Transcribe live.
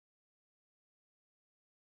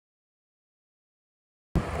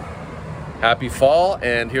Happy fall,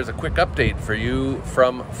 and here's a quick update for you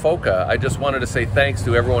from FOCA. I just wanted to say thanks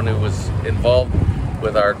to everyone who was involved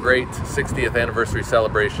with our great 60th anniversary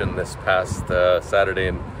celebration this past Saturday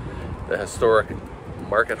in the historic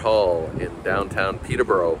Market Hall in downtown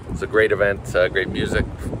Peterborough. It was a great event, great music,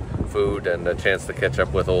 food, and a chance to catch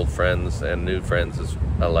up with old friends and new friends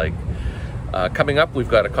alike. Coming up, we've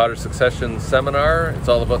got a cottage succession seminar. It's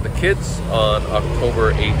all about the kids on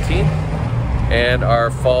October 18th. And our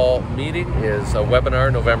fall meeting is a webinar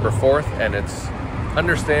November 4th, and it's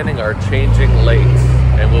Understanding Our Changing Lakes.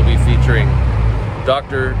 And we'll be featuring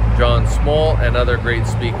Dr. John Small and other great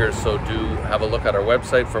speakers, so do have a look at our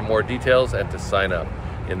website for more details and to sign up.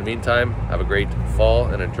 In the meantime, have a great fall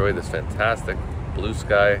and enjoy this fantastic blue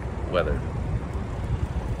sky weather.